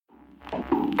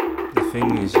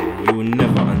thing is, yeah, you will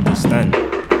never understand.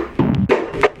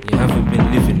 You haven't been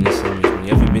living the same as me.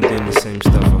 You haven't been doing the same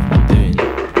stuff I've been doing.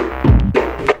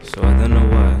 So I don't know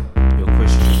why your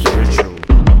question is ritual.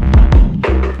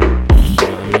 You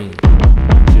know what I mean?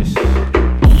 Just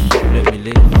let me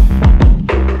live.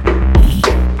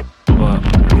 But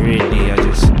really, I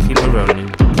just keep it rolling,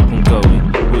 keep on going.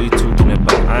 What are you talking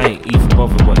about? I ain't even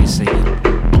bothered what he's saying.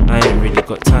 I ain't really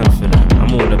got time for that.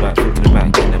 I'm all about thinking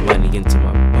about getting the money into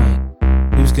my bank.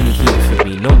 Who's gonna do it for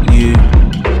me? Not you.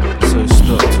 So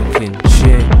stop talking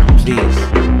shit, please.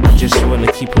 I just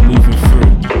wanna keep it moving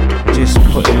through. Just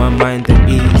putting my mind at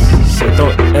ease. So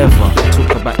don't ever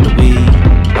talk about the weed.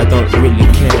 I don't really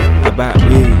care about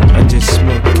weed. I just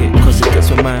smoke it cause it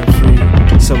gets my mind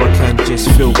free. So I can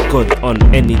just feel good on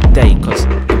any day. Cause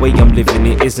the way I'm living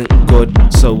it isn't good.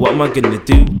 So what am I gonna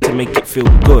do to make it feel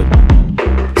good?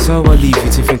 So I'll leave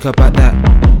you to think about that.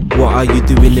 What are you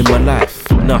doing in my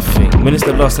life? Nothing. When is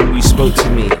the last time you spoke to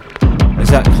me?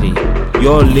 Exactly.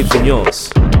 You're living yours.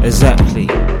 Exactly.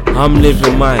 I'm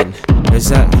living mine.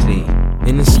 Exactly.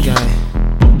 In the sky,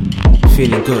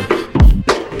 feeling good.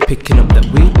 Picking up that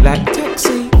weed like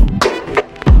taxi.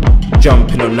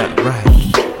 Jumping on that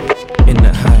ride in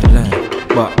that high line,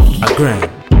 but I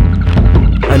grind.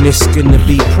 And it's gonna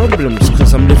be problems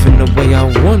cause I'm living the way I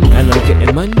want and I'm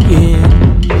getting money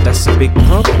in. That's a big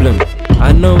problem.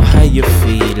 I know how you're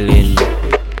feeling.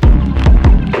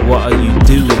 What are you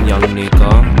doing, young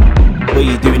nigga? What are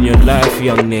you doing in your life,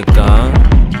 young nigga?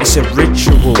 It's a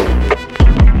ritual.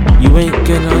 You ain't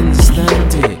gonna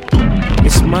understand it.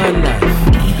 It's my life.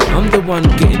 I'm the one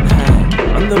getting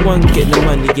high. I'm the one getting the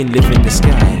money and living the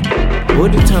sky. All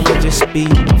the time I just be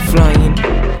flying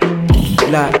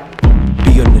like